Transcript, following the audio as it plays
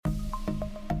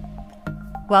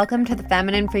Welcome to the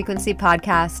Feminine Frequency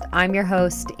Podcast. I'm your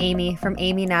host, Amy from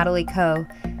Amy Natalie Co.,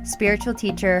 spiritual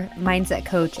teacher, mindset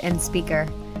coach, and speaker.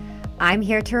 I'm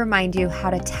here to remind you how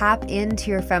to tap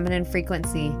into your feminine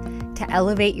frequency to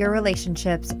elevate your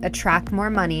relationships, attract more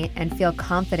money, and feel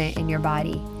confident in your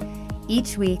body.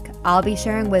 Each week, I'll be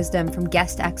sharing wisdom from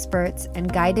guest experts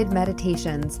and guided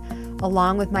meditations,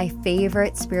 along with my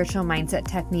favorite spiritual mindset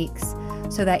techniques,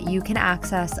 so that you can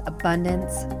access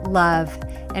abundance, love,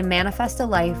 and manifest a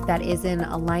life that is in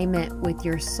alignment with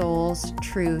your soul's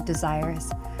true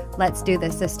desires. Let's do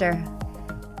this, sister.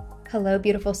 Hello,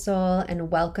 beautiful soul,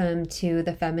 and welcome to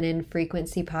the Feminine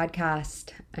Frequency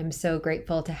Podcast. I'm so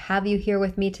grateful to have you here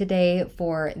with me today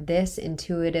for this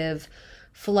intuitive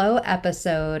flow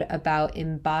episode about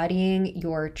embodying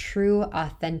your true,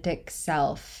 authentic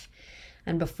self.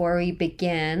 And before we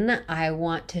begin, I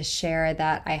want to share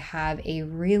that I have a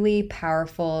really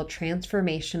powerful,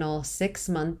 transformational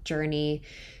 6-month journey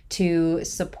to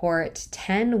support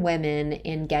 10 women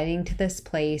in getting to this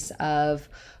place of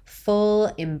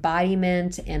full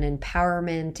embodiment and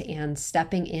empowerment and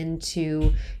stepping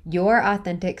into your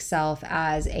authentic self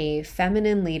as a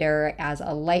feminine leader, as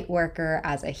a light worker,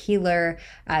 as a healer,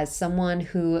 as someone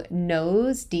who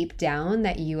knows deep down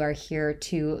that you are here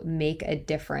to make a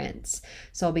difference.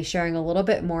 So I'll be sharing a little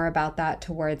bit more about that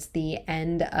towards the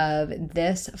end of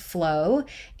this flow.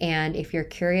 And if you're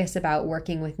curious about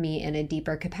working with me in a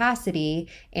deeper capacity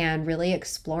and really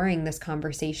exploring this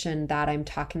conversation that I'm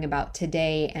talking about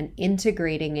today and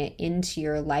integrating it into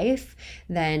your life,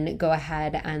 then go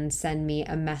ahead and send me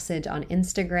a message on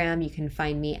Instagram. You can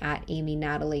find me at Amy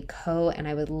Natalie Co. And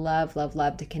I would love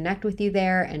to connect with you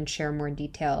there and share more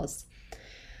details.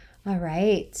 All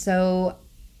right. So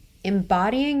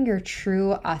embodying your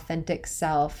true authentic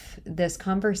self, this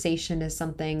conversation is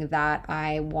something that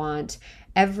I want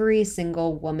every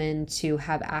single woman to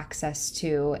have access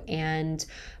to. And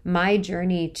my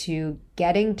journey to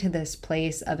getting to this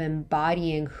place of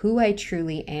embodying who I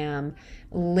truly am,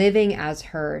 living as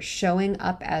her, showing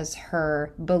up as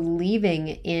her, believing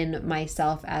in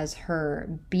myself as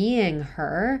her, being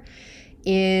her,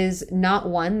 is not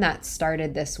one that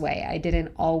started this way. I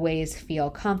didn't always feel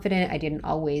confident. I didn't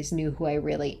always knew who I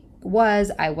really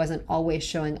was. I wasn't always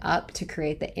showing up to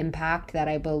create the impact that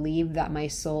I believe that my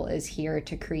soul is here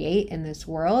to create in this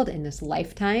world, in this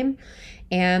lifetime.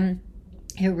 And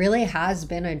it really has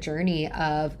been a journey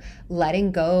of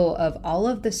letting go of all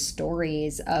of the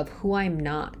stories of who I'm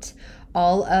not,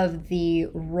 all of the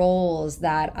roles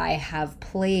that I have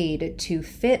played to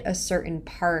fit a certain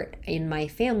part in my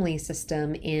family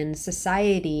system, in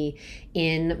society,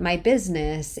 in my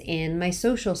business, in my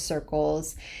social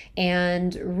circles,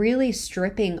 and really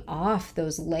stripping off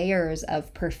those layers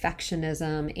of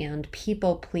perfectionism and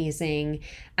people pleasing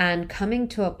and coming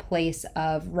to a place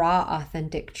of raw,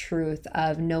 authentic truth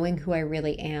of knowing who I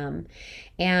really am.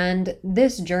 And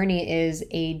this journey is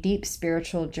a deep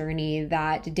spiritual journey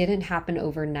that didn't happen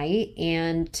overnight.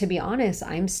 And to be honest,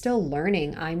 I'm still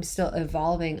learning, I'm still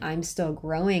evolving, I'm still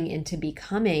growing into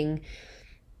becoming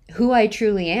who I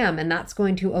truly am. And that's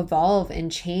going to evolve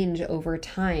and change over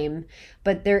time.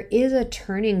 But there is a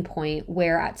turning point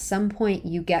where at some point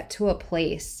you get to a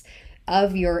place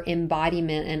of your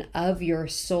embodiment and of your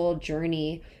soul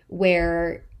journey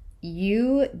where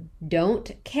you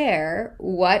don't care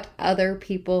what other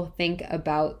people think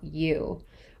about you.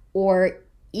 Or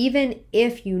even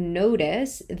if you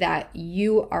notice that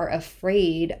you are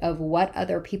afraid of what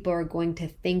other people are going to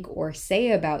think or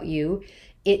say about you,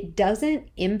 it doesn't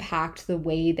impact the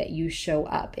way that you show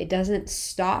up. It doesn't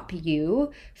stop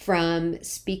you from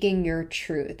speaking your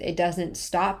truth. It doesn't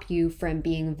stop you from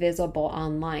being visible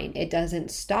online. It doesn't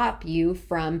stop you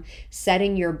from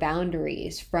setting your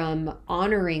boundaries, from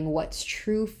honoring what's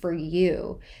true for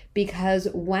you. Because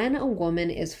when a woman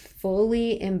is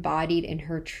fully embodied in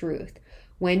her truth,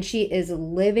 when she is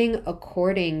living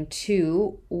according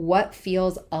to what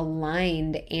feels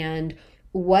aligned and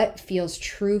what feels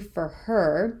true for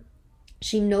her,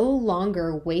 she no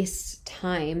longer wastes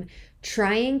time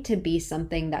trying to be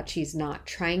something that she's not,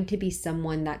 trying to be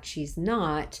someone that she's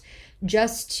not,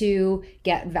 just to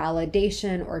get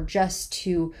validation or just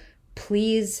to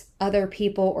please other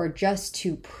people or just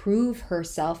to prove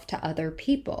herself to other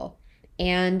people.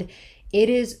 And it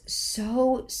is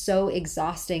so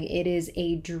exhausting. It is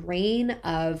a drain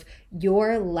of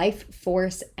your life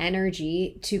force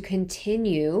energy to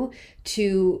continue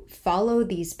to follow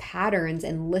these patterns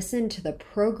and listen to the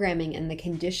programming and the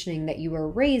conditioning that you were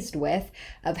raised with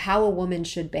of how a woman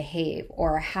should behave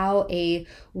or how a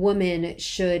woman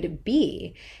should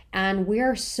be. And we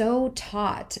are so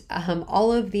taught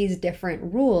all of these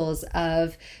different rules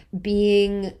of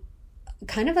being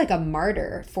kind of like a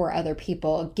martyr for other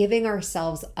people, giving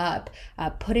ourselves up,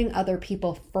 putting other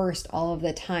people first all of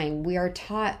the time. We are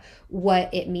taught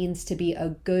what it means to be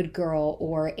a good girl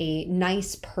or a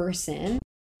nice person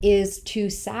is to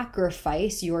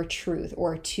sacrifice your truth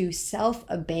or to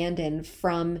self-abandon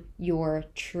from your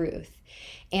truth.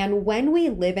 And when we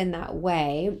live in that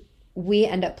way, we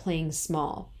end up playing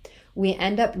small. We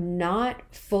end up not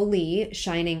fully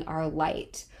shining our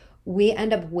light. We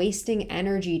end up wasting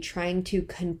energy trying to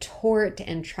contort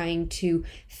and trying to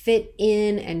fit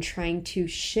in and trying to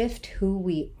shift who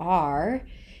we are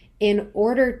in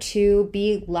order to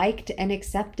be liked and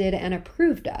accepted and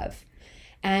approved of.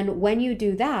 And when you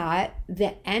do that,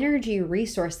 the energy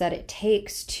resource that it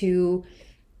takes to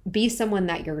be someone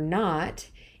that you're not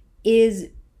is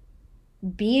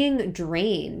being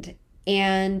drained.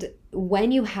 And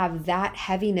when you have that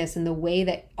heaviness in the way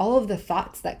that all of the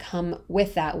thoughts that come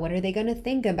with that, what are they going to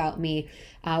think about me?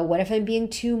 What if I'm being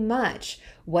too much?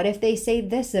 What if they say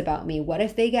this about me? What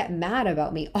if they get mad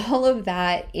about me? All of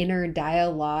that inner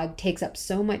dialogue takes up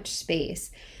so much space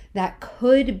that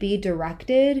could be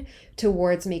directed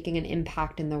towards making an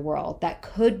impact in the world, that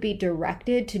could be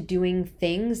directed to doing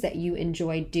things that you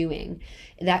enjoy doing,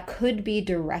 that could be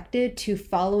directed to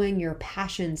following your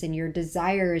passions and your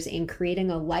desires and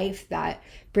creating a life that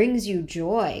brings you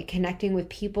joy, connecting with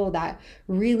people that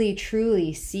really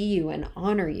truly see you and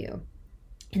honor you.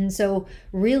 And so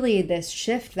really this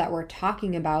shift that we're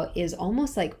talking about is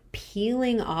almost like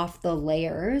peeling off the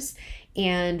layers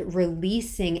and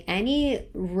releasing any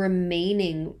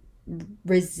remaining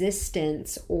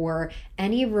resistance or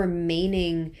any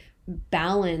remaining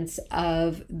balance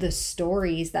of the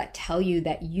stories that tell you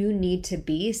that you need to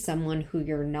be someone who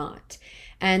you're not.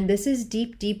 And this is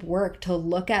deep, deep work to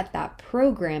look at that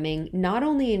programming, not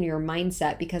only in your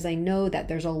mindset, because I know that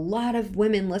there's a lot of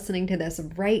women listening to this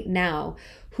right now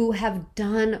who have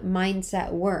done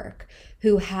mindset work,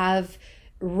 who have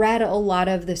read a lot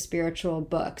of the spiritual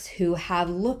books, who have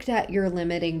looked at your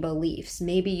limiting beliefs.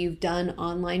 Maybe you've done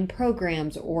online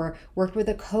programs or worked with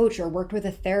a coach or worked with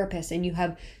a therapist, and you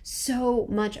have so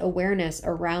much awareness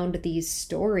around these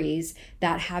stories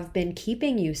that have been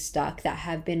keeping you stuck, that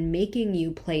have been making you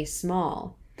play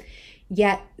small.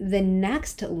 Yet the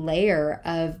next layer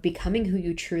of becoming who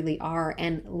you truly are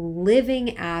and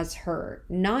living as her,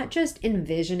 not just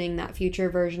envisioning that future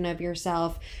version of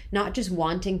yourself, not just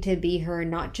wanting to be her,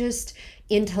 not just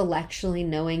intellectually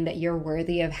knowing that you're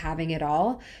worthy of having it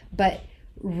all, but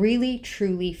really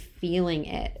truly feeling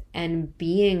it and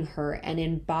being her and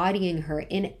embodying her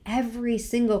in every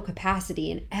single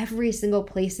capacity, in every single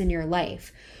place in your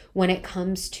life. When it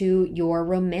comes to your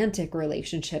romantic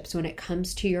relationships, when it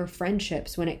comes to your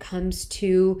friendships, when it comes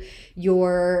to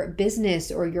your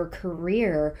business or your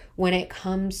career, when it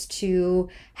comes to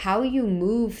how you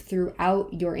move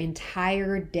throughout your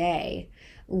entire day,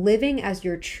 living as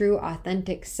your true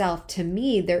authentic self, to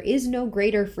me, there is no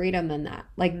greater freedom than that.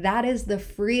 Like, that is the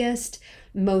freest,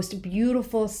 most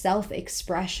beautiful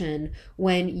self-expression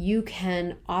when you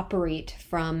can operate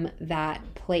from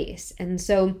that place. And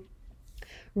so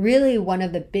really one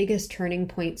of the biggest turning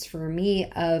points for me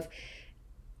of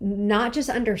not just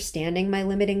understanding my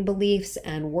limiting beliefs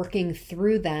and working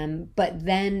through them, but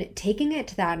then taking it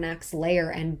to that next layer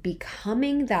and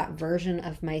becoming that version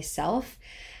of myself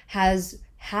has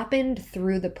happened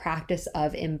through the practice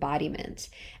of embodiment.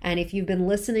 And if you've been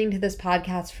listening to this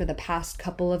podcast for the past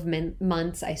couple of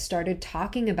months, I started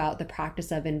talking about the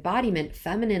practice of embodiment,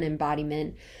 feminine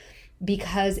embodiment,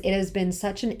 because it has been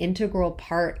such an integral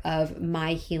part of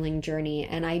my healing journey.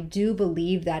 And I do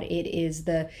believe that it is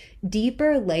the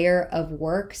deeper layer of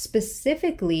work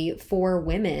specifically for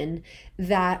women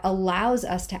that allows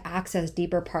us to access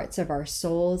deeper parts of our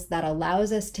souls, that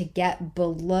allows us to get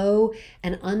below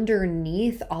and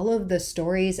underneath all of the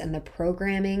stories and the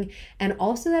programming, and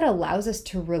also that allows us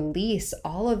to release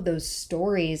all of those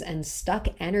stories and stuck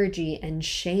energy and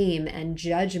shame and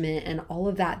judgment and all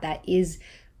of that that is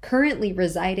currently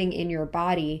residing in your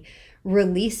body,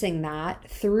 releasing that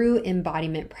through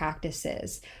embodiment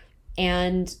practices.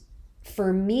 And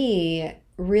for me,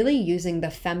 really using the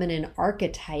feminine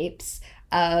archetypes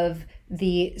of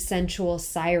the sensual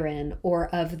siren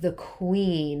or of the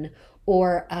queen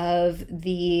or of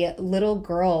the little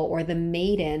girl or the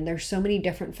maiden. There's so many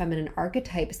different feminine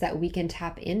archetypes that we can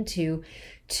tap into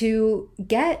to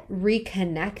get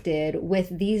reconnected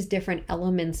with these different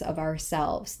elements of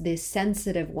ourselves, the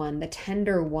sensitive one, the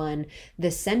tender one,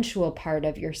 the sensual part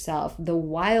of yourself, the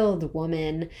wild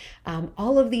woman,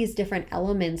 all of these different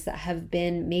elements that have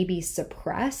been maybe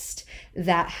suppressed,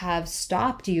 that have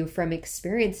stopped you from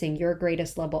experiencing your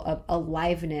greatest level of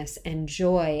aliveness and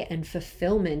joy and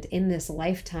fulfillment in this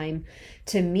lifetime,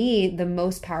 to me, the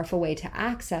most powerful way to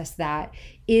access that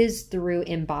is through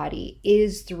Embody,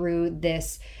 is through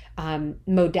this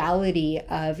modality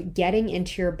of getting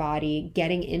into your body,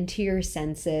 getting into your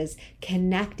senses,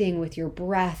 connecting with your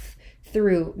breath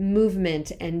through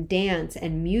movement and dance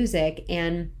and music,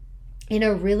 and in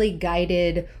a really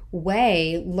guided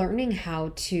way, learning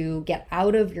how to get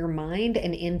out of your mind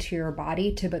and into your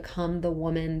body to become the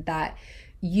woman that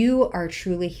you are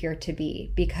truly here to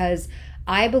be. Because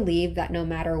I believe that no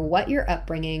matter what your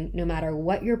upbringing, no matter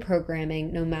what your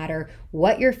programming, no matter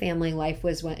what your family life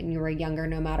was when you were younger,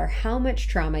 no matter how much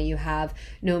trauma you have,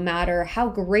 no matter how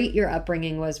great your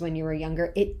upbringing was when you were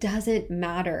younger, it doesn't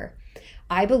matter.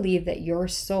 I believe that your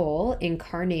soul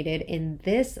incarnated in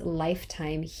this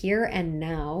lifetime here and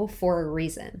now for a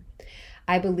reason.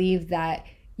 I believe that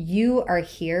you are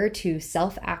here to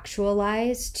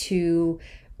self-actualize, to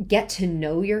get to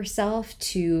know yourself,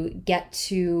 to get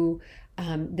to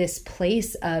this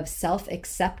place of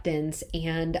self-acceptance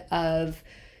and of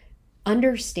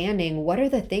understanding what are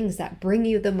the things that bring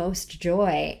you the most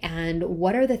joy and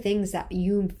what are the things that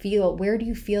you feel, where do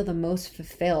you feel the most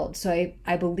fulfilled? So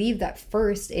I believe that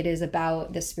first it is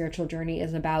about, the spiritual journey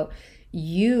is about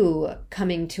you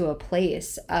coming to a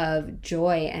place of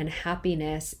joy and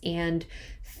happiness, and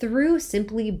through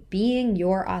simply being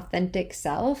your authentic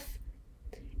self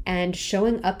and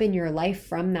showing up in your life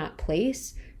from that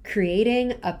place,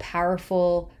 creating a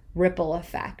powerful ripple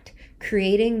effect,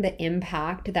 creating the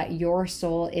impact that your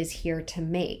soul is here to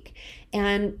make.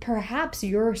 And perhaps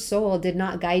your soul did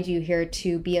not guide you here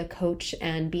to be a coach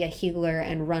and be a healer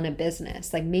and run a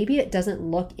business. Like maybe it doesn't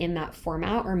look in that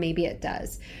format, or maybe it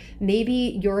does.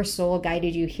 Maybe your soul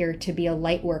guided you here to be a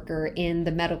light worker in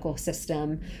the medical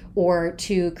system, or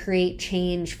to create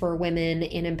change for women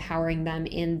in empowering them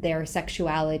in their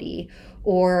sexuality,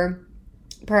 or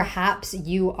perhaps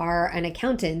you are an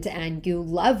accountant and you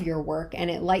love your work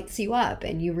and it lights you up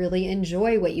and you really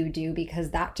enjoy what you do because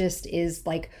that just is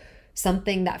like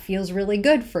something that feels really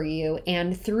good for you.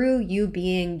 And through you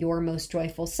being your most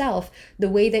joyful self,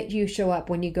 the way that you show up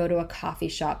when you go to a coffee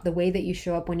shop, the way that you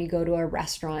show up when you go to a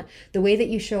restaurant, the way that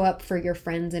you show up for your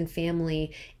friends and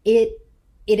family, it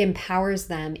empowers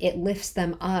them, it lifts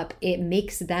them up, it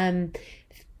makes them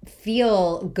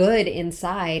feel good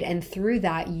inside, and through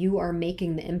that you are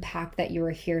making the impact that you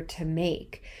are here to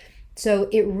make. So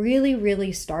it really,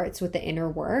 really starts with the inner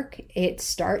work. It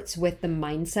starts with the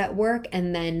mindset work,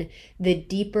 and then the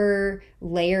deeper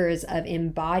layers of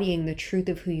embodying the truth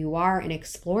of who you are and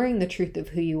exploring the truth of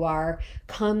who you are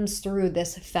comes through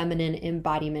this feminine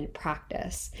embodiment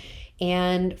practice.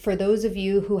 And for those of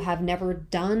you who have never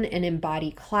done an Embody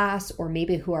class, or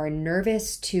maybe who are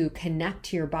nervous to connect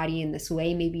to your body in this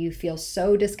way, maybe you feel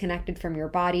so disconnected from your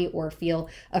body or feel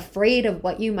afraid of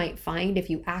what you might find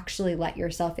if you actually let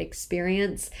yourself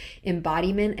experience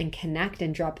embodiment and connect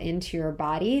and drop into your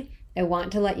body, I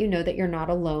want to let you know that you're not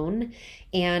alone,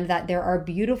 and that there are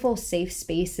beautiful safe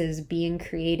spaces being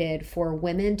created for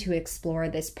women to explore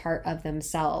this part of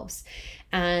themselves.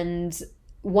 And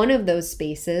one of those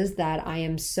spaces that I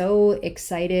am so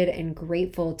excited and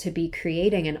grateful to be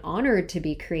creating and honored to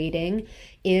be creating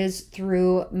is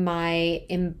through my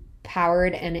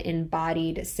Empowered and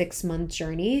Embodied 6-month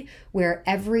journey, where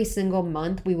every single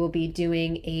month we will be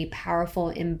doing a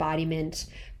powerful embodiment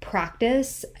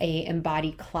practice, a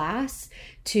embody class,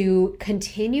 to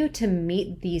continue to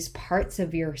meet these parts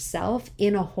of yourself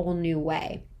in a whole new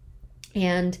way.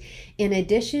 And in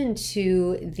addition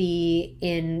to the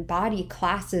Embody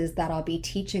classes that I'll be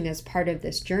teaching as part of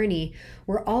this journey,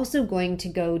 we're also going to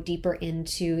go deeper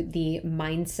into the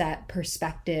mindset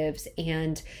perspectives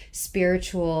and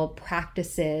spiritual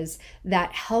practices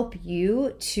that help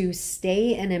you to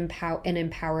stay in an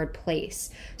empowered place,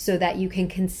 so that you can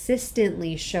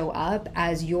consistently show up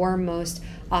as your most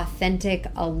authentic,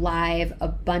 alive,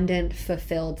 abundant,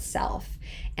 fulfilled self.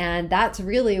 And that's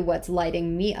really what's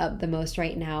lighting me up the most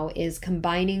right now, is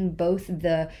combining both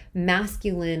the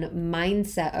masculine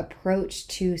mindset approach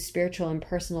to spiritual and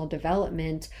personal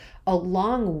development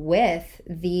along with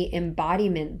the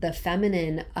embodiment, the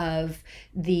feminine of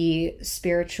the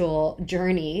spiritual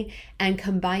journey, and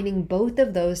combining both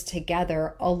of those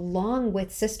together along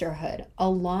with sisterhood,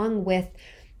 along with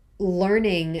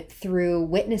learning through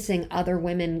witnessing other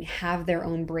women have their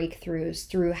own breakthroughs,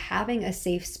 through having a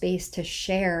safe space to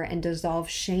share and dissolve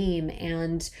shame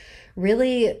and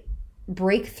really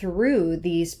break through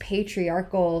these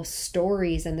patriarchal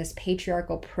stories and this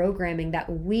patriarchal programming that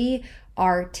we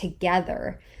are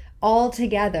together, all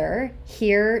together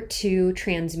here to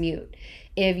transmute.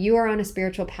 If you are on a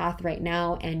spiritual path right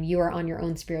now and you are on your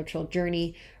own spiritual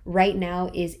journey, right now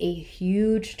is a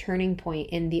huge turning point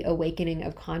in the awakening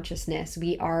of consciousness.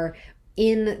 We are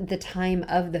in the time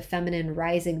of the feminine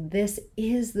rising. This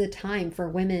is the time for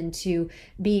women to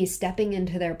be stepping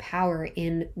into their power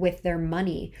with their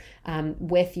money,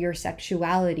 with your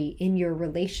sexuality, in your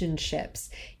relationships,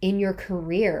 in your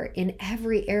career, in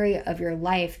every area of your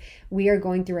life. We are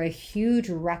going through a huge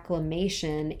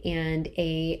reclamation and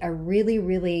a really,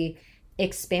 really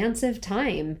expansive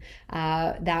time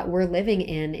that we're living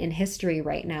in history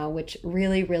right now, which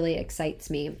really, really excites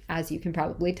me, as you can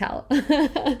probably tell.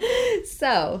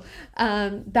 So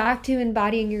back to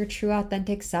embodying your true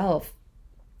authentic self.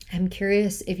 I'm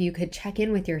curious if you could check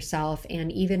in with yourself,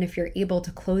 and even if you're able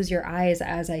to close your eyes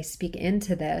as I speak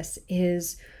into this,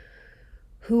 is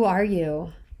who are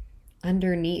you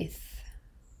underneath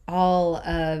all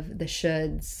of the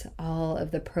shoulds, all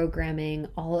of the programming,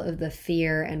 all of the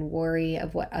fear and worry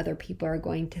of what other people are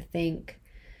going to think?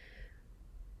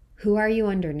 Who are you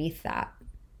underneath that?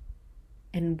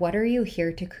 And what are you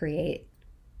here to create?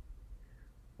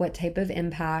 What type of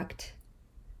impact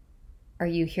are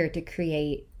you here to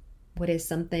create? What is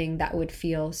something that would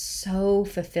feel so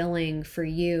fulfilling for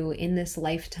you in this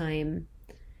lifetime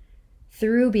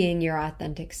through being your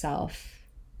authentic self?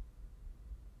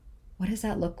 What does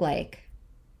that look like?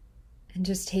 And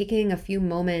just taking a few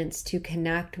moments to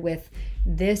connect with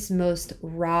this most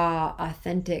raw,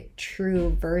 authentic,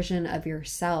 true version of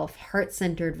yourself,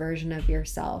 heart-centered version of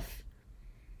yourself,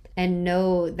 and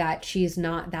know that she's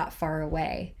not that far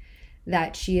away,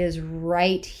 that she is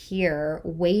right here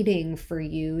waiting for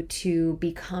you to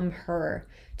become her,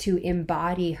 to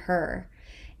embody her.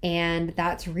 And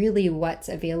that's really what's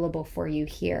available for you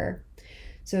here.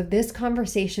 So if this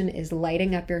conversation is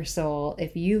lighting up your soul,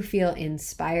 if you feel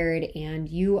inspired and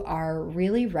you are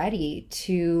really ready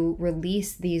to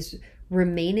release these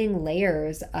remaining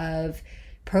layers of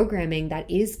programming that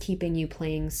is keeping you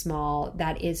playing small,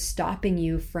 that is stopping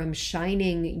you from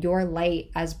shining your light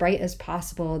as bright as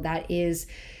possible, that is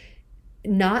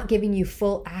not giving you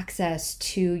full access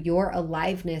to your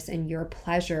aliveness and your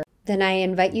pleasure, then I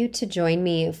invite you to join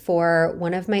me for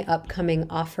one of my upcoming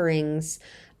offerings.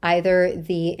 Either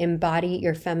the Embody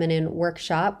Your Feminine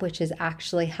workshop, which is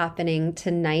actually happening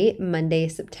tonight, Monday,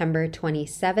 September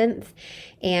 27th.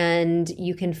 And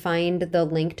you can find the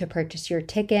link to purchase your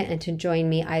ticket and to join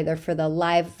me either for the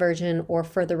live version or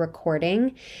for the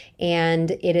recording. And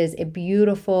it is a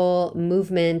beautiful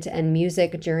movement and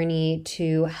music journey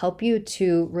to help you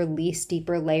to release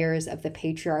deeper layers of the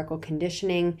patriarchal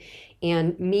conditioning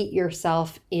and meet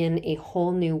yourself in a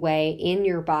whole new way in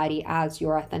your body as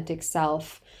your authentic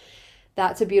self.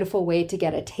 That's a beautiful way to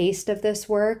get a taste of this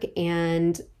work.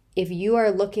 And if you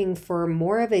are looking for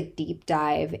more of a deep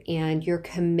dive and you're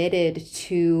committed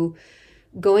to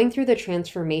going through the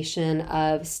transformation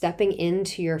of stepping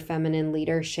into your feminine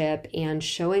leadership and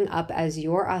showing up as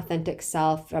your authentic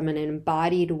self from an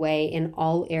embodied way in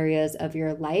all areas of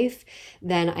your life,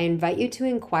 then I invite you to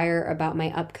inquire about my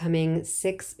upcoming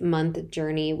 6-month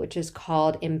journey, which is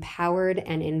called Empowered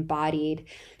and Embodied.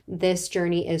 This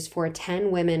journey is for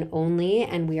 10 women only,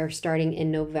 and we are starting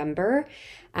in November.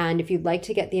 And if you'd like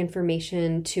to get the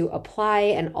information to apply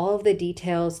and all of the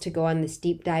details to go on this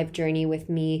deep dive journey with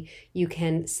me, you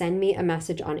can send me a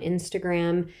message on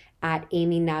Instagram at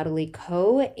Amy Natalie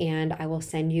Co, and I will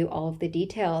send you all of the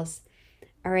details.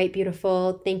 All right,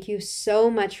 beautiful. Thank you so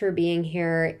much for being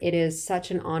here. It is such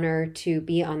an honor to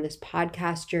be on this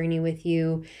podcast journey with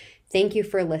you. Thank you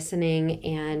for listening,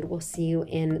 and we'll see you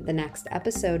in the next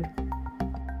episode.